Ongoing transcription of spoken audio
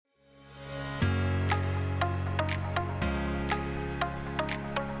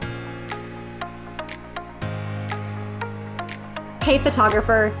Hey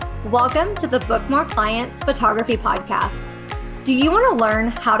photographer, welcome to the Book More Clients Photography Podcast. Do you want to learn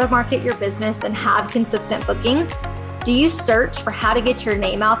how to market your business and have consistent bookings? Do you search for how to get your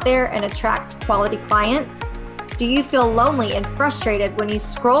name out there and attract quality clients? Do you feel lonely and frustrated when you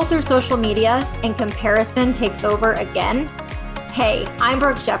scroll through social media and comparison takes over again? Hey, I'm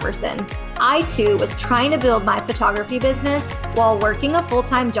Brooke Jefferson. I too was trying to build my photography business while working a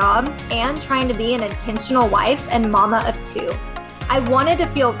full-time job and trying to be an intentional wife and mama of two. I wanted to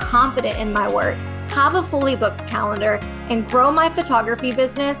feel confident in my work, have a fully booked calendar, and grow my photography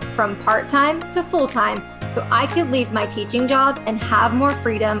business from part-time to full-time so I could leave my teaching job and have more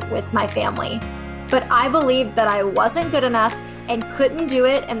freedom with my family. But I believed that I wasn't good enough and couldn't do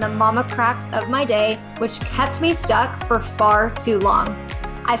it in the mama cracks of my day, which kept me stuck for far too long.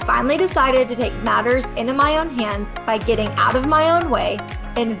 I finally decided to take matters into my own hands by getting out of my own way,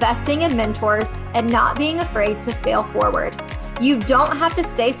 investing in mentors, and not being afraid to fail forward. You don't have to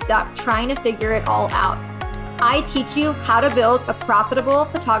stay stuck trying to figure it all out. I teach you how to build a profitable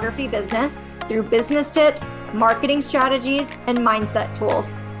photography business through business tips, marketing strategies, and mindset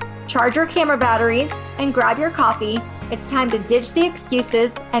tools. Charge your camera batteries and grab your coffee. It's time to ditch the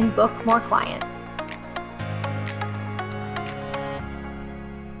excuses and book more clients.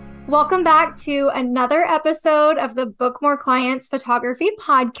 Welcome back to another episode of the Book More Clients Photography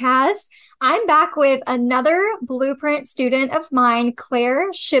Podcast. I'm back with another Blueprint student of mine,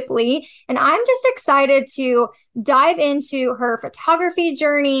 Claire Shipley, and I'm just excited to dive into her photography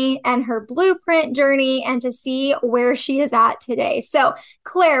journey and her Blueprint journey and to see where she is at today. So,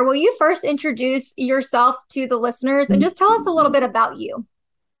 Claire, will you first introduce yourself to the listeners and just tell us a little bit about you?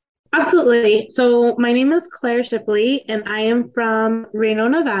 Absolutely. So my name is Claire Shipley, and I am from Reno,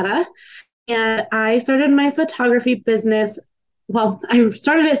 Nevada. And I started my photography business. Well, I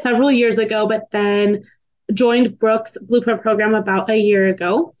started it several years ago, but then joined Brooke's Blueprint program about a year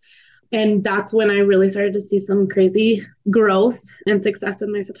ago. And that's when I really started to see some crazy growth and success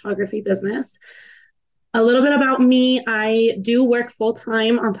in my photography business. A little bit about me, I do work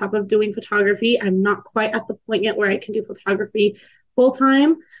full-time on top of doing photography. I'm not quite at the point yet where I can do photography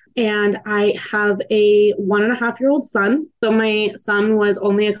full-time. And I have a 1.5-year-old son. So my son was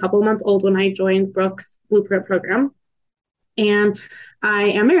only a couple months old when I joined Brooke's Blueprint program. And I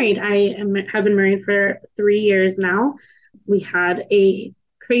am married. Have been married for 3 years now. We had a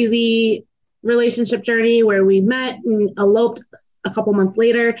crazy relationship journey where we met and eloped a couple months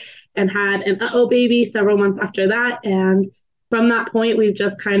later and had an baby several months after that. And from that point, we've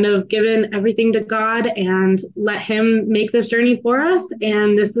just kind of given everything to God and let him make this journey for us.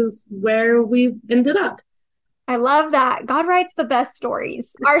 And this is where we've ended up. I love that. God writes the best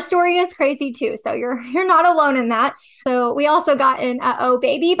stories. Our story is crazy too. So you're not alone in that. So we also got an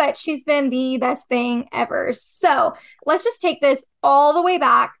baby, but she's been the best thing ever. So let's just take this all the way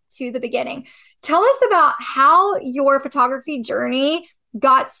back to the beginning. Tell us about how your photography journey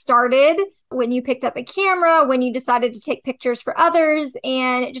got started, when you picked up a camera, when you decided to take pictures for others,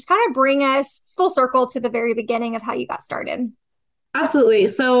 and just kind of bring us full circle to the very beginning of how you got started. Absolutely.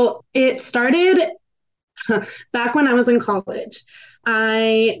 So it started back when I was in college.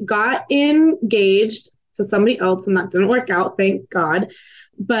 I got engaged to somebody else and that didn't work out, thank God.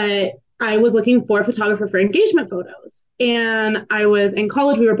 But I was looking for a photographer for engagement photos. And I was in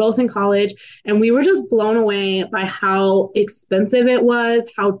college. We were both in college, and we were just blown away by how expensive it was,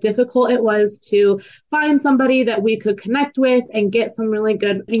 how difficult it was to find somebody that we could connect with and get some really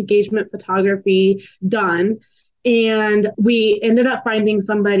good engagement photography done. And we ended up finding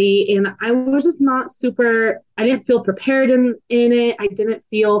somebody, and I was just I didn't feel prepared in it. I didn't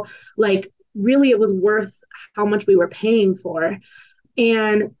feel like really it was worth how much we were paying for.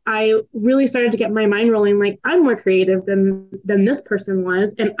 And I really started to get my mind rolling, like I'm more creative than this person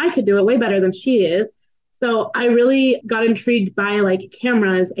was, and I could do it way better than she is. So I really got intrigued by like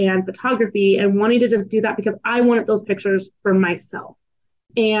cameras and photography and wanting to just do that because I wanted those pictures for myself.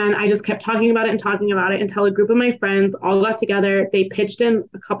 And I just kept talking about it until a group of my friends all got together. They pitched in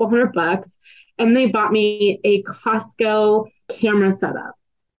a couple $100 and they bought me a Costco camera setup.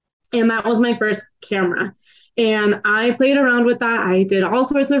 And that was my first camera. And I played around with that. I did all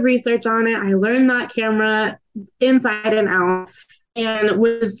sorts of research on it. I learned that camera inside and out and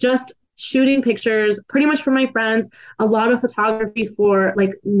was just shooting pictures pretty much for my friends, a lot of photography for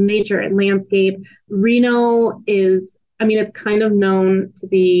like nature and landscape. Reno is, it's kind of known to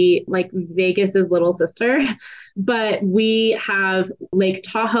be like Vegas's little sister, but we have Lake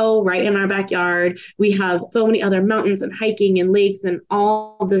Tahoe right in our backyard. We have so many other mountains and hiking and lakes and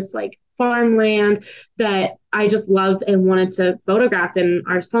all this like farmland that I just loved and wanted to photograph, and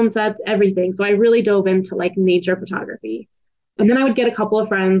our sunsets, everything. So I really dove into like nature photography. And then I would get a couple of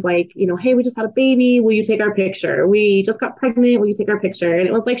friends like, hey, we just had a baby. Will you take our picture? We just got pregnant. Will you take our picture? And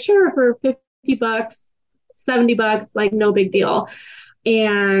it was like, sure, for $50, $70, like no big deal.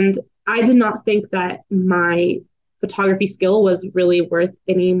 And I did not think that my photography skill was really worth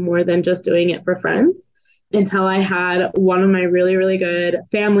any more than just doing it for friends until I had one of my really, really good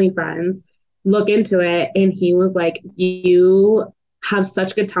family friends look into it. And he was like, you have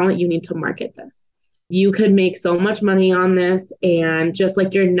such good talent. You need to market this. You could make so much money on this, and just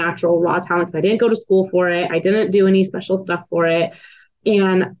like your natural raw talents. I didn't go to school for it. I didn't do any special stuff for it.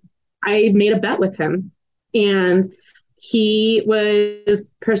 And I made a bet with him. And he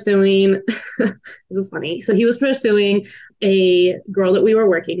was pursuing, this is funny. So he was pursuing a girl that we were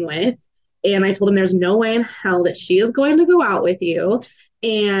working with. And I told him there's no way in hell that she is going to go out with you.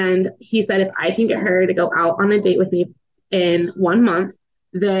 And he said, if I can get her to go out on a date with me in 1 month,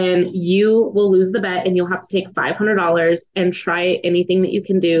 then you will lose the bet and you'll have to take $500 and try anything that you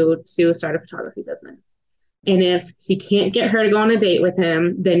can do to start a photography business. And if he can't get her to go on a date with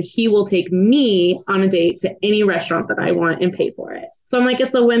him, then he will take me on a date to any restaurant that I want and pay for it. So I'm like,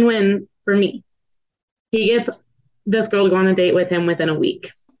 it's a win-win for me. He gets this girl to go on a date with him within a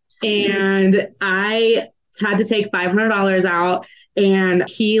week. And I had to take $500 out, and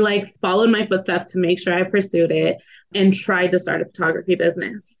he like followed my footsteps to make sure I pursued it and tried to start a photography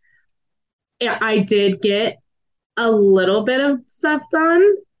business. I did get a little bit of stuff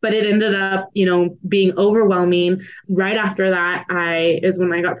done, but it ended up, being overwhelming. Right after that, is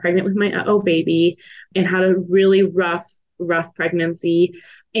when I got pregnant with my baby and had a really rough pregnancy,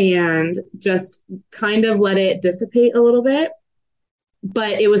 and just kind of let it dissipate a little bit.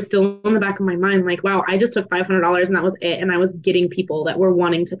 But it was still in the back of my mind, like, wow, I just took $500 and that was it. And I was getting people that were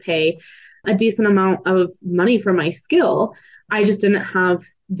wanting to pay a decent amount of money for my skill. I just didn't have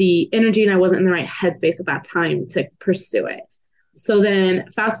the energy, and I wasn't in the right headspace at that time to pursue it. So then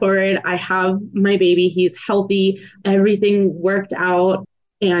fast forward, I have my baby, he's healthy, everything worked out.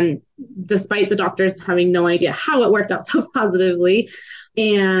 And despite the doctors having no idea how it worked out so positively,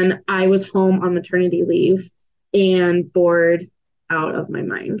 and I was home on maternity leave and bored out of my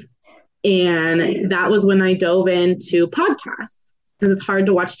mind. And that was when I dove into podcasts, because it's hard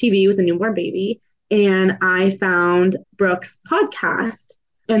to watch TV with a newborn baby. And I found Brooke's podcast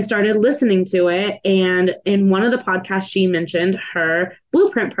and started listening to it. And in one of the podcasts, she mentioned her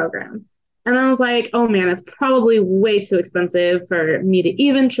Blueprint program. And I was like, oh man, it's probably way too expensive for me to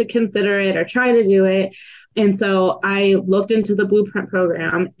even consider it or try to do it. And so I looked into the Blueprint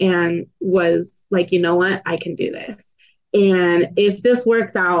program and was like, you know what, I can do this. And if this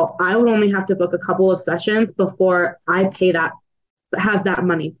works out, I would only have to book a couple of sessions before I have that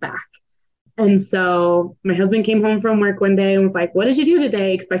money back. And so my husband came home from work one day and was like, what did you do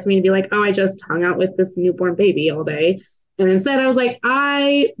today? Expecting me to be like, oh, I just hung out with this newborn baby all day. And instead I was like,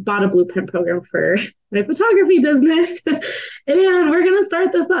 I bought a Blueprint program for my photography business and we're going to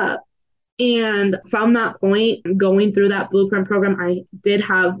start this up. And from that point, going through that Blueprint program, I did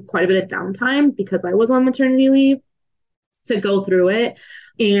have quite a bit of downtime because I was on maternity leave to go through it.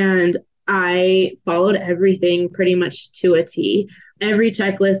 And I followed everything pretty much to a T. Every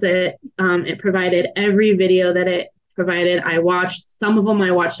checklist it provided, every video that it provided, I watched. Some of them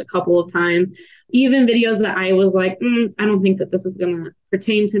I watched a couple of times. Even videos that I was like, I don't think that this is going to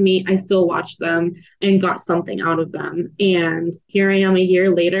pertain to me, I still watched them and got something out of them. And here I am a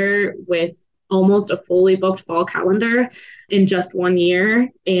year later with almost a fully booked fall calendar in just 1 year.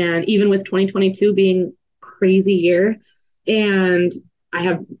 And even with 2022 being a crazy year, and I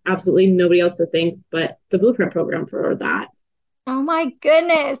have absolutely nobody else to thank but the Blueprint program for that. Oh my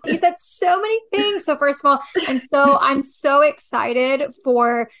goodness. You said so many things. So first of all, I'm so excited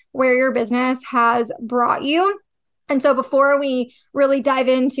for where your business has brought you. And so before we really dive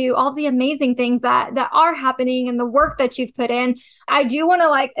into all the amazing things that are happening and the work that you've put in, I do want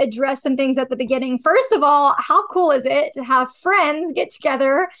to address some things at the beginning. First of all, how cool is it to have friends get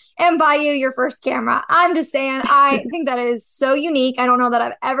together and buy you your first camera? I'm just saying, I think that is so unique. I don't know that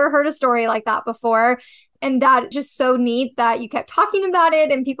I've ever heard a story like that before. And that's just so neat that you kept talking about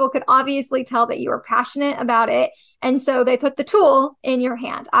it and people could obviously tell that you were passionate about it. And so they put the tool in your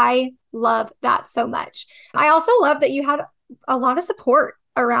hand. I love that so much. I also love that you had a lot of support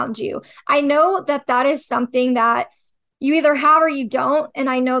around you. I know that that is something that you either have or you don't. And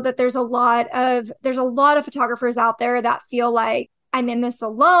I know that there's a lot of photographers out there that feel like I'm in this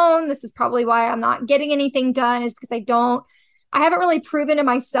alone. This is probably why I'm not getting anything done, is because I haven't really proven to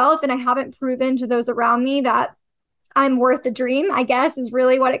myself and I haven't proven to those around me that I'm worth the dream, I guess, is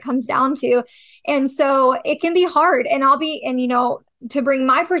really what it comes down to. And so it can be hard. And to bring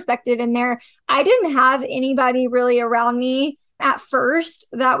my perspective in there, I didn't have anybody really around me at first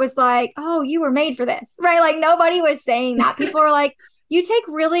that was like, oh, you were made for this, right? Like nobody was saying that. People are like, you take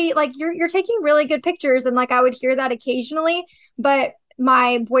really like you're taking really good pictures. And like I would hear that occasionally, but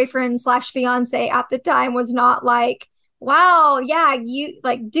my boyfriend slash fiance at the time was not like, wow, yeah, you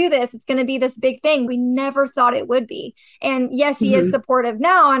like do this. It's going to be this big thing. We never thought it would be. And yes, he is supportive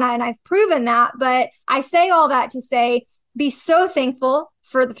now, and I've proven that. But I say all that to say, be so thankful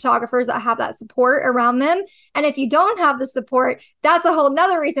for the photographers that have that support around them. And if you don't have the support, that's a whole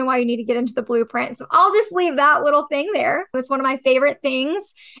nother reason why you need to get into the blueprint. So I'll just leave that little thing there. It's one of my favorite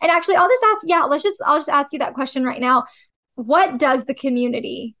things. And actually, I'll just ask you that question right now. What does the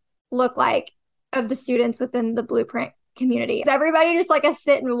community look like of the students within the blueprint community? Is everybody just like a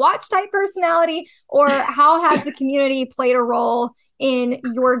sit and watch type personality, or how has the community played a role in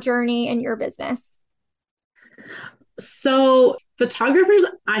your journey and your business? So photographers,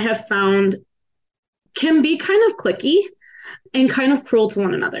 I have found, can be kind of cliquey and kind of cruel to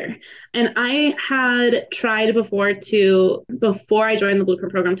one another. And I had tried before I joined the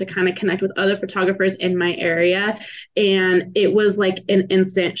Blueprint program, to kind of connect with other photographers in my area. And it was like an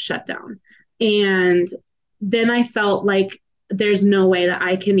instant shutdown. And then I felt like there's no way that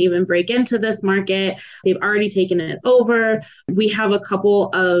I can even break into this market. They've already taken it over. We have a couple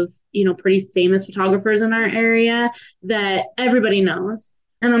of, pretty famous photographers in our area that everybody knows.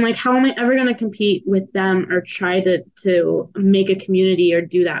 And I'm like, how am I ever going to compete with them or try to make a community or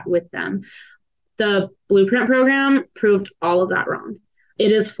do that with them? The Blueprint program proved all of that wrong.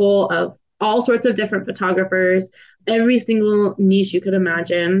 It is full of all sorts of different photographers, every single niche you could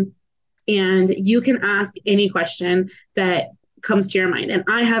imagine. And you can ask any question that comes to your mind. And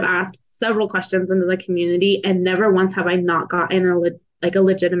I have asked several questions into the community, and never once have I not gotten a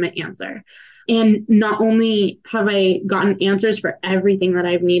legitimate answer. And not only have I gotten answers for everything that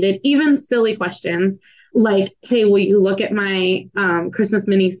I've needed, even silly questions like, hey, will you look at my Christmas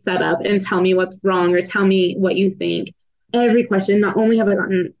mini setup and tell me what's wrong, or tell me what you think? Every question, not only have I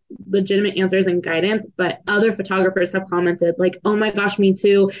gotten legitimate answers and guidance, but other photographers have commented like, oh my gosh, me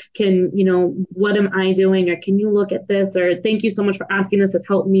too. What am I doing? Or can you look at this? Or thank you so much for asking this. Has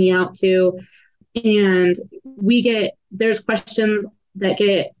helped me out too. And there's questions that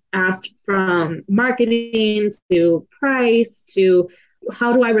get asked from marketing to price to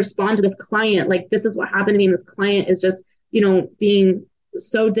how do I respond to this client? Like, this is what happened to me, and this client is just, being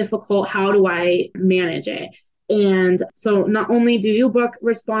so difficult. How do I manage it? And so not only do you book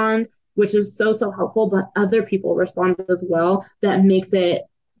respond, which is so helpful, but other people respond as well. That makes it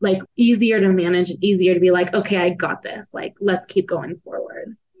like easier to manage and easier to be like, okay, I got this. Like, let's keep going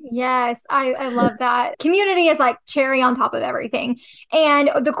forward. Yes, I love that. Community is like cherry on top of everything. And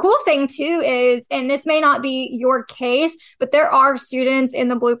the cool thing too is, and this may not be your case, but there are students in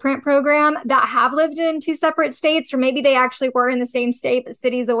the Blueprint program that have lived in two separate states, or maybe they actually were in the same state but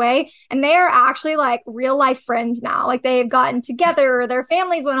cities away, and they are actually like real life friends now. Like they've gotten together, or their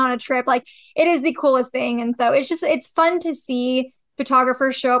families went on a trip. Like it is the coolest thing. And so it's fun to see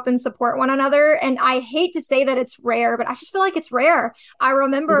photographers show up and support one another. And I hate to say that it's rare, but I just feel like it's rare. I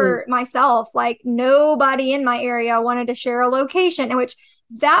remember myself, like nobody in my area wanted to share a location, in which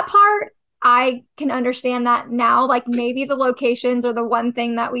that part, I can understand that now. Like maybe the locations are the one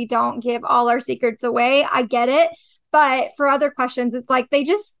thing that we don't give all our secrets away. I get it. But for other questions, it's like they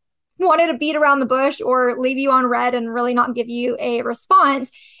just wanted to beat around the bush or leave you on red and really not give you a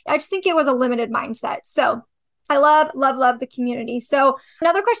response. I just think it was a limited mindset. So I love the community. So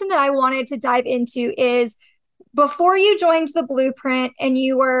another question that I wanted to dive into is, before you joined the Blueprint and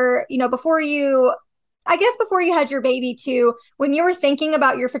you were, before you had your baby too, when you were thinking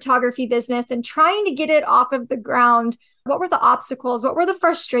about your photography business and trying to get it off of the ground, what were the obstacles? What were the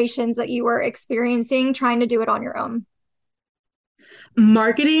frustrations that you were experiencing trying to do it on your own?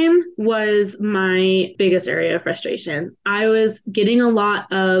 Marketing was my biggest area of frustration. I was getting a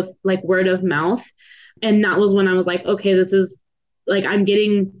lot of like word of mouth. And that was when I was like, okay, this is like,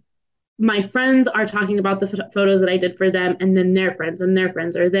 my friends are talking about the photos that I did for them. And then their friends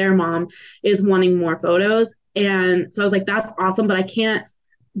or their mom is wanting more photos. And so I was like, that's awesome, but I can't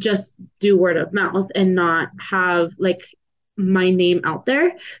just do word of mouth and not have like my name out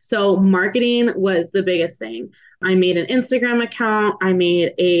there. So marketing was the biggest thing. I made an Instagram account. I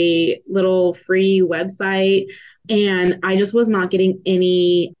made a little free website, and I just was not getting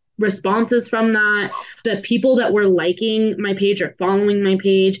any responses from that. The people that were liking my page or following my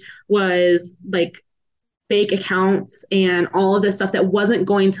page was like fake accounts and all of this stuff that wasn't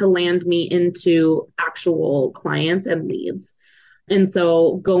going to land me into actual clients and leads. And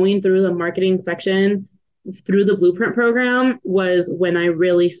so going through the marketing section through the Blueprint program was when I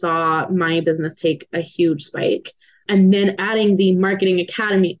really saw my business take a huge spike. And then adding the Marketing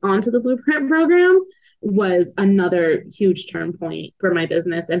Academy onto the Blueprint program was another huge turn point for my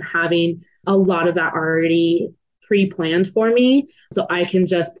business, and having a lot of that already pre-planned for me. So I can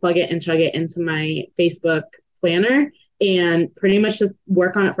just plug it and chug it into my Facebook planner and pretty much just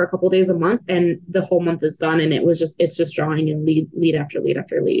work on it for a couple of days a month, and the whole month is done. And it's just drawing in lead after lead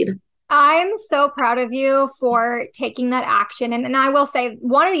after lead. I'm so proud of you for taking that action. And I will say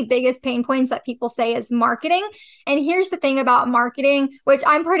one of the biggest pain points that people say is marketing. And here's the thing about marketing, which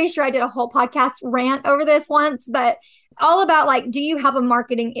I'm pretty sure I did a whole podcast rant over this once, but all about like, do you have a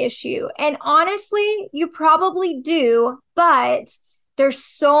marketing issue? And honestly, you probably do, but there's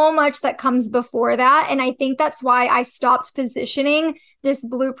so much that comes before that. And I think that's why I stopped positioning this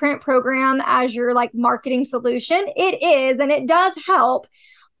Blueprint program as your like marketing solution. It is, and it does help.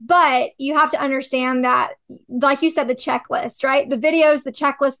 But you have to understand that, like you said, the checklist, right? The videos, the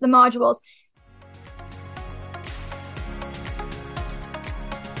checklist, the modules.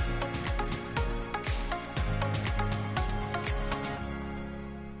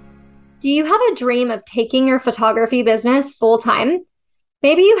 Do you have a dream of taking your photography business full time?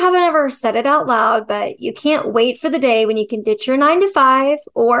 Maybe you haven't ever said it out loud, but you can't wait for the day when you can ditch your 9 to 5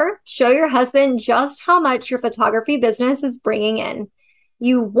 or show your husband just how much your photography business is bringing in.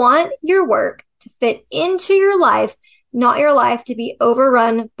 You want your work to fit into your life, not your life to be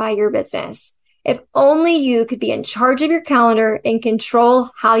overrun by your business. If only you could be in charge of your calendar and control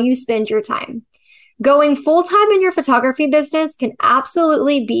how you spend your time. Going full-time in your photography business can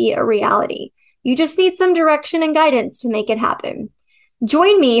absolutely be a reality. You just need some direction and guidance to make it happen.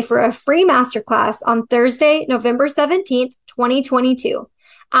 Join me for a free masterclass on Thursday, November 17th, 2022.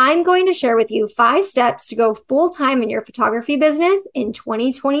 I'm going to share with you 5 steps to go full-time in your photography business in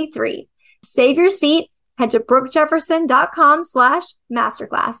 2023. Save your seat. Head to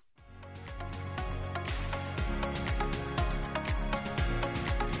brookejefferson.com/masterclass.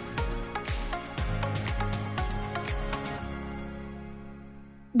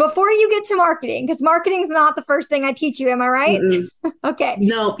 Before you get to marketing, because marketing is not the first thing I teach you, am I right? Okay.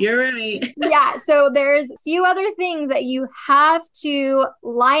 No, you're right. Yeah. So there's a few other things that you have to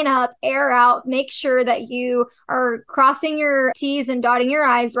line up, air out, make sure that you are crossing your T's and dotting your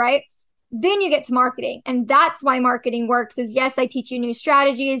I's, right? Then you get to marketing. And that's why marketing works is, yes, I teach you new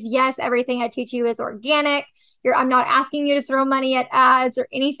strategies. Yes, everything I teach you is organic. I'm not asking you to throw money at ads or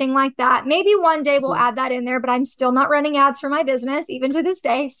anything like that. Maybe one day we'll add that in there, but I'm still not running ads for my business, even to this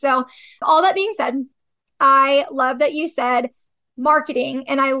day. So all that being said, I love that you said marketing,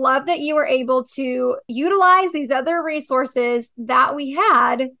 and I love that you were able to utilize these other resources that we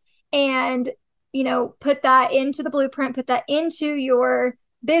had and, put that into the Blueprint, put that into your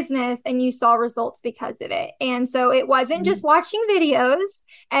business, and you saw results because of it. And so it wasn't just watching videos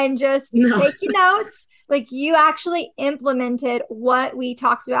and just taking notes. Like, you actually implemented what we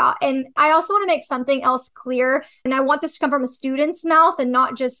talked about. And I also want to make something else clear. And I want this to come from a student's mouth and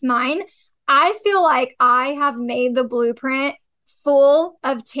not just mine. I feel like I have made the Blueprint full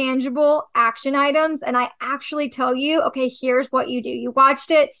of tangible action items. And I actually tell you, okay, here's what you do. You watched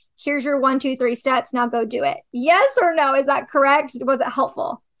it. Here's your 1, 2, 3 steps. Now go do it. Yes or no? Is that correct? Was it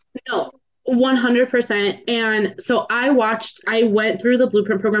helpful? No. 100%. And so I went through the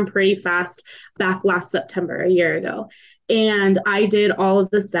Blueprint program pretty fast back last September, a year ago. And I did all of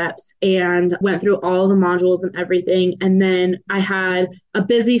the steps and went through all the modules and everything. And then I had a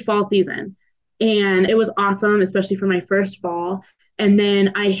busy fall season, and it was awesome, especially for my first fall. And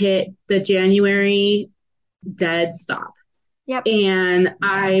then I hit the January dead stop. Yep. And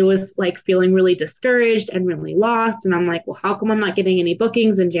I was like feeling really discouraged and really lost. And I'm like, well, how come I'm not getting any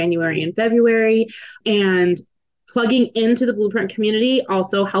bookings in January and February? And plugging into the Blueprint community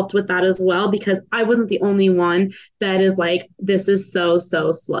also helped with that as well, because I wasn't the only one that is like, this is so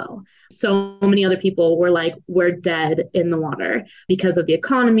slow. So many other people were like, we're dead in the water because of the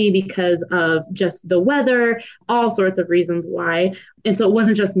economy, because of just the weather, all sorts of reasons why. And so it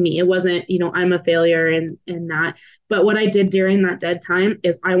wasn't just me. It wasn't, I'm a failure in that. But what I did during that dead time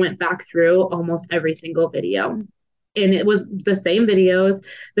is I went back through almost every single video. And it was the same videos,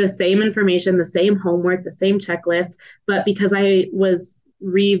 the same information, the same homework, the same checklist. But because I was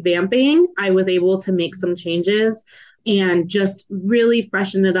revamping, I was able to make some changes and just really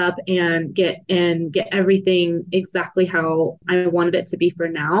freshen it up and get everything exactly how I wanted it to be for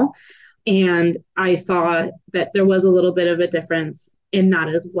now. And I saw that there was a little bit of a difference in that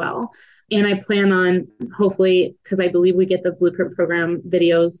as well. And I plan on, hopefully, because I believe we get the Blueprint program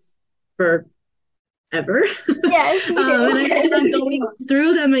videos for ever. Yes, you And I do. plan on going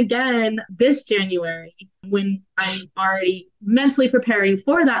through them again this January when I'm already mentally preparing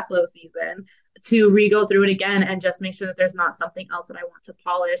for that slow season to re-go through it again and just make sure that there's not something else that I want to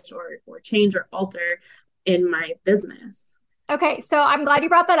polish or change or alter in my business. Okay, so I'm glad you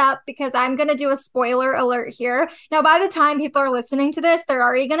brought that up because I'm going to do a spoiler alert here. Now, by the time people are listening to this, they're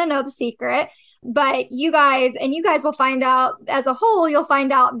already going to know the secret. But you guys will find out as a whole, you'll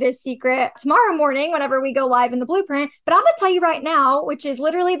find out this secret tomorrow morning whenever we go live in the blueprint. But I'm going to tell you right now, which is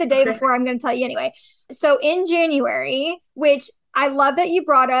literally the day before I'm going to tell you anyway. So in January, which I love that you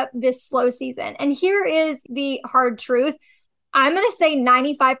brought up this slow season. And here is the hard truth. I'm going to say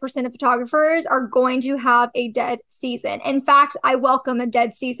 95% of photographers are going to have a dead season. In fact, I welcome a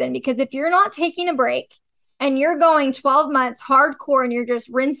dead season because if you're not taking a break and you're going 12 months hardcore and you're just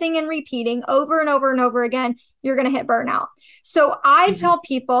rinsing and repeating over and over and over again, you're going to hit burnout. So I tell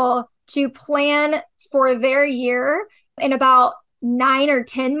people to plan for their year in about 9 or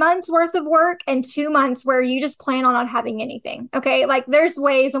 10 months worth of work and 2 months where you just plan on not having anything. Okay. Like there's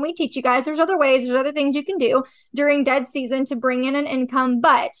ways, and we teach you guys, there's other ways, there's other things you can do during dead season to bring in an income.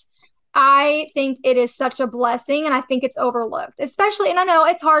 But I think it is such a blessing and I think it's overlooked, especially, and I know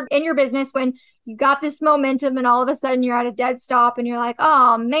it's hard in your business when you got this momentum and all of a sudden you're at a dead stop and you're like,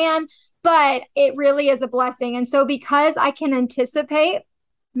 oh man, but it really is a blessing. And so because I can anticipate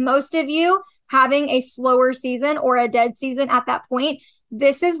most of you having a slower season or a dead season at that point.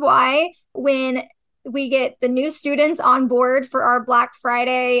 This is why when we get the new students on board for our Black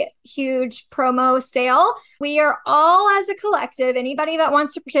Friday huge promo sale, we are all as a collective, anybody that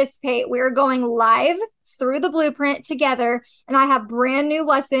wants to participate, we're going live through the blueprint together. And I have brand new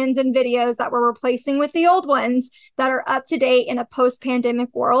lessons and videos that we're replacing with the old ones that are up to date in a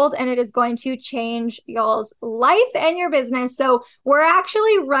post-pandemic world. And it is going to change y'all's life and your business. So we're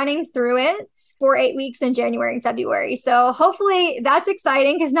actually running through it for 8 weeks in January and February. So hopefully that's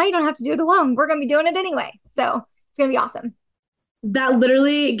exciting because now you don't have to do it alone. We're going to be doing it anyway. So it's going to be awesome. That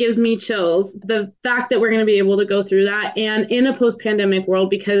literally gives me chills. The fact that we're going to be able to go through that and in a post-pandemic world,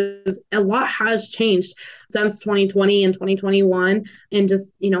 because a lot has changed since 2020 and 2021, and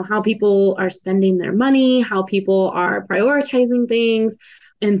just, how people are spending their money, how people are prioritizing things.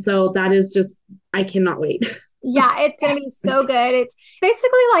 And so that is just, I cannot wait. Yeah, it's going to be so good. It's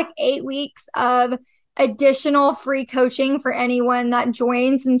basically like 8 weeks of additional free coaching for anyone that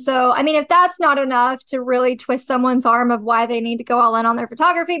joins. And so, I mean, if that's not enough to really twist someone's arm of why they need to go all in on their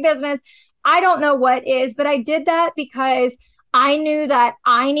photography business, I don't know what is, but I did that because I knew that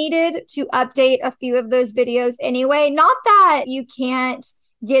I needed to update a few of those videos anyway. Not that you can't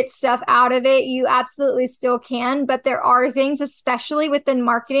get stuff out of it. You absolutely still can, but there are things, especially within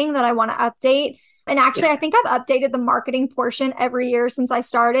marketing, that I want to update. And actually, I think I've updated the marketing portion every year since I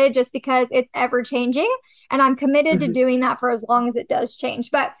started, just because it's ever changing. And I'm committed to doing that for as long as it does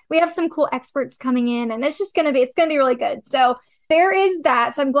change. But we have some cool experts coming in and it's going to be really good. So there is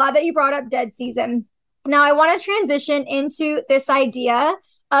that. So I'm glad that you brought up dead season. Now I want to transition into this idea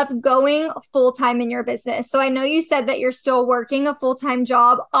of going full-time in your business. So I know you said that you're still working a full-time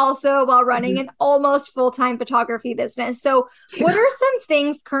job also while running an almost full-time photography business. So what are some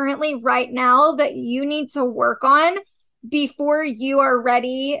things currently right now that you need to work on before you are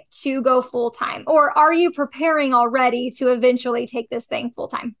ready to go full-time? Or are you preparing already to eventually take this thing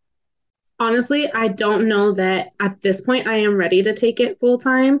full-time? Honestly, I don't know that at this point I am ready to take it full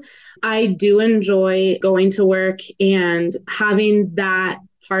time. I do enjoy going to work and having that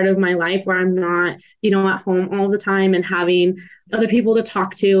part of my life where I'm not, at home all the time and having other people to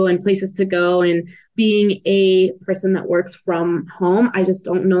talk to and places to go and being a person that works from home. I just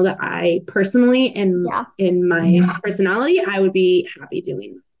don't know that I personally and in my personality, I would be happy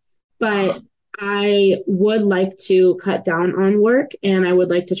doing that. But I would like to cut down on work and I would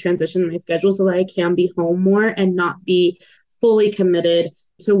like to transition my schedule so that I can be home more and not be fully committed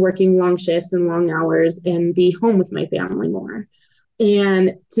to working long shifts and long hours and be home with my family more.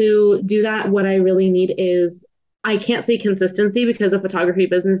 And to do that, what I really need is, I can't say consistency because a photography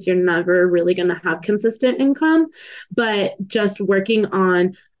business, you're never really going to have consistent income, but just working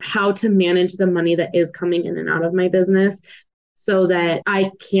on how to manage the money that is coming in and out of my business so that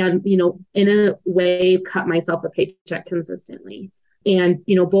I can, in a way, cut myself a paycheck consistently and,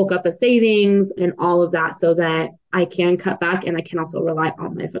 bulk up a savings and all of that so that I can cut back and I can also rely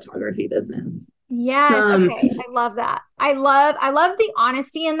on my photography business. Yes. Okay. I love that. I love the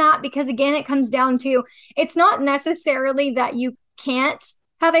honesty in that because again, it comes down to, it's not necessarily that you can't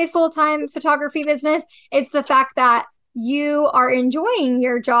have a full-time photography business. It's the fact that you are enjoying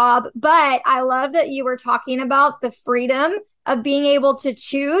your job, but I love that you were talking about the freedom of being able to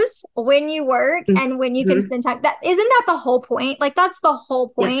choose when you work and when you can spend time. That isn't that the whole point? Like that's the whole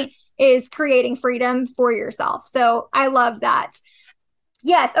point, is creating freedom for yourself. So I love that.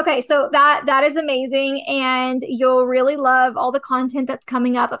 Yes. Okay. So that is amazing. And you'll really love all the content that's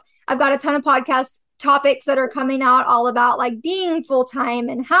coming up. I've got a ton of podcast topics that are coming out all about like being full-time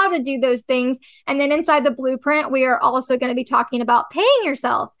and how to do those things. And then inside the blueprint, we are also going to be talking about paying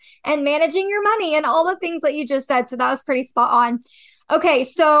yourself and managing your money and all the things that you just said. So that was pretty spot on. Okay.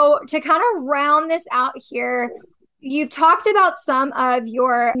 So to kind of round this out here, you've talked about some of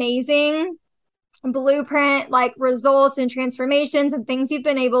your amazing blueprint like results and transformations and things you've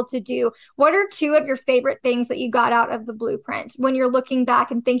been able to do. What are two of your favorite things that you got out of the blueprint when you're looking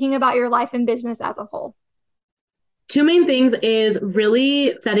back and thinking about your life and business as a whole? Two main things is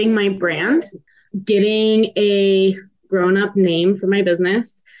really setting my brand, getting a grown-up name for my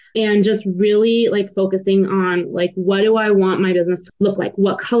business, and just really like focusing on like, what do I want my business to look like?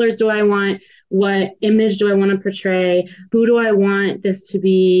 What colors do I want? What image do I want to portray? Who do I want this to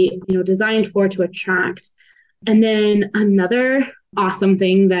be, designed for, to attract? And then another awesome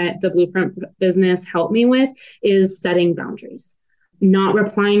thing that the Blueprint business helped me with is setting boundaries. Not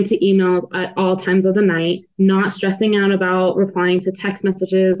replying to emails at all times of the night, not stressing out about replying to text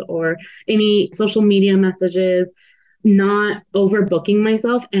messages or any social media messages, not overbooking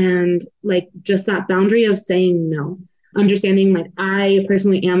myself, and like just that boundary of saying no. Understanding like I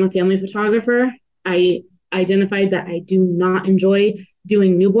personally am a family photographer. I identified that I do not enjoy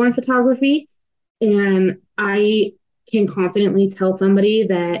doing newborn photography, and I can confidently tell somebody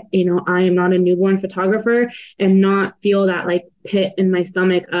that, I am not a newborn photographer and not feel that like pit in my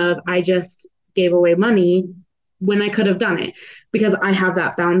stomach of I just gave away money when I could have done it, because I have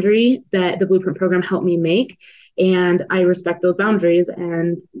that boundary that the Blueprint program helped me make. And I respect those boundaries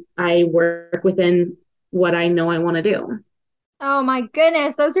and I work within what I know I want to do. Oh my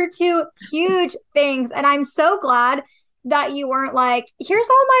goodness. Those are two huge things. And I'm so glad that you weren't like, here's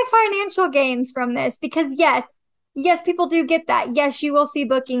all my financial gains from this, because yes, people do get that. Yes, you will see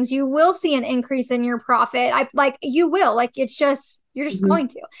bookings. You will see an increase in your profit. You will, like, it's just, you're just going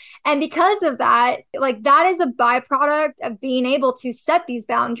to. And because of that, like that is a byproduct of being able to set these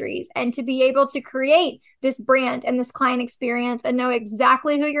boundaries and to be able to create this brand and this client experience and know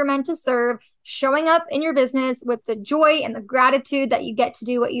exactly who you're meant to serve, showing up in your business with the joy and the gratitude that you get to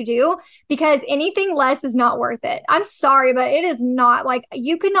do what you do, because anything less is not worth it. I'm sorry, but it is not. Like,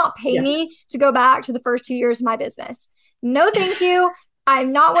 you could not pay me to go back to the first 2 years of my business. No, thank you.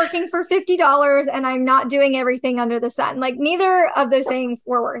 I'm not working for $50 and I'm not doing everything under the sun. Like, neither of those things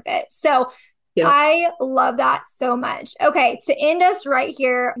were worth it. So I love that so much. Okay. To end us right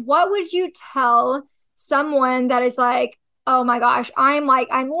here, what would you tell someone that is like, oh my gosh, I'm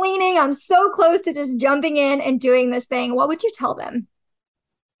leaning, I'm so close to just jumping in and doing this thing? What would you tell them?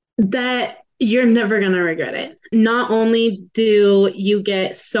 That you're never going to regret it. Not only do you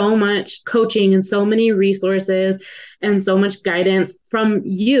get so much coaching and so many resources and so much guidance from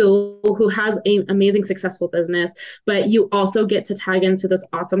you who has an amazing, successful business, but you also get to tag into this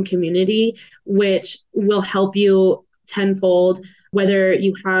awesome community, which will help you tenfold, whether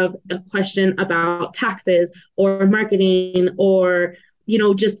you have a question about taxes or marketing or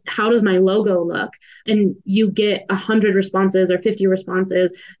just how does my logo look? And you get 100 responses or 50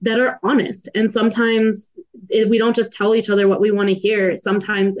 responses that are honest. And sometimes we don't just tell each other what we want to hear.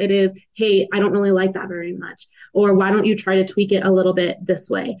 Sometimes it is, hey, I don't really like that very much. Or why don't you try to tweak it a little bit this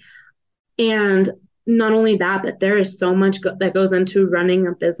way? And not only that, but there is so much that goes into running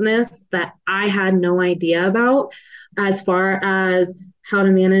a business that I had no idea about, as far as how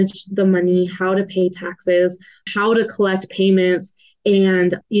to manage the money, how to pay taxes, how to collect payments,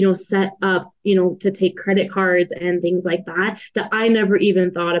 and, set up, to take credit cards and things like that I never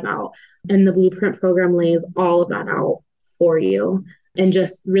even thought about. And the Blueprint program lays all of that out for you and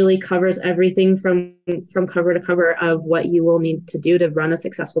just really covers everything from cover to cover of what you will need to do to run a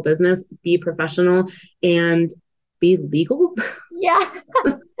successful business, be professional, and be legal. Yeah.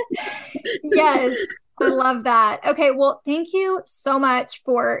 Yes. I love that. Okay. Well, thank you so much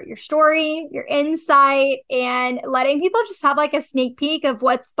for your story, your insight, and letting people just have like a sneak peek of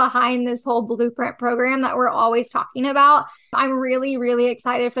what's behind this whole Blueprint program that we're always talking about. I'm really, really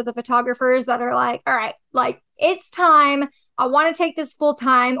excited for the photographers that are like, all right, like it's time. I want to take this full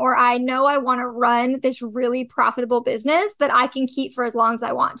time, or I know I want to run this really profitable business that I can keep for as long as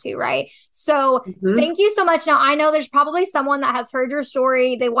I want to, right? So thank you so much. Now, I know there's probably someone that has heard your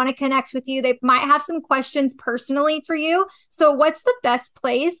story. They want to connect with you. They might have some questions personally for you. So what's the best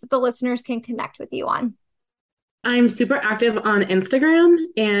place that the listeners can connect with you on? I'm super active on Instagram,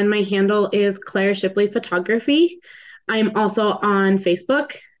 and my handle is Claire Shipley Photography. I'm also on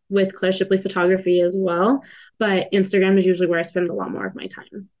Facebook with Claire Shipley Photography as well, but Instagram is usually where I spend a lot more of my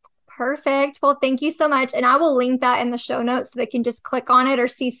time. Perfect. Well, thank you so much. And I will link that in the show notes so they can just click on it or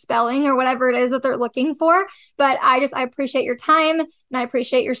see spelling or whatever it is that they're looking for. But I appreciate your time and I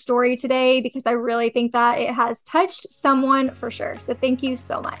appreciate your story today because I really think that it has touched someone for sure. So thank you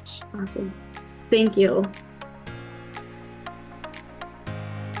so much. Awesome. Thank you.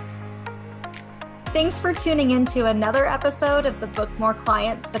 Thanks for tuning in to another episode of the Book More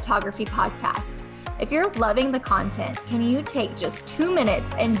Clients Photography Podcast. If you're loving the content, can you take just 2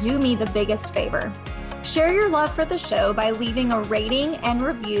 minutes and do me the biggest favor? Share your love for the show by leaving a rating and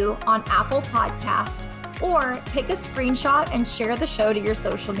review on Apple Podcasts, or take a screenshot and share the show to your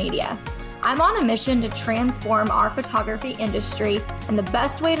social media. I'm on a mission to transform our photography industry, and the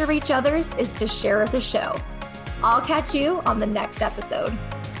best way to reach others is to share the show. I'll catch you on the next episode.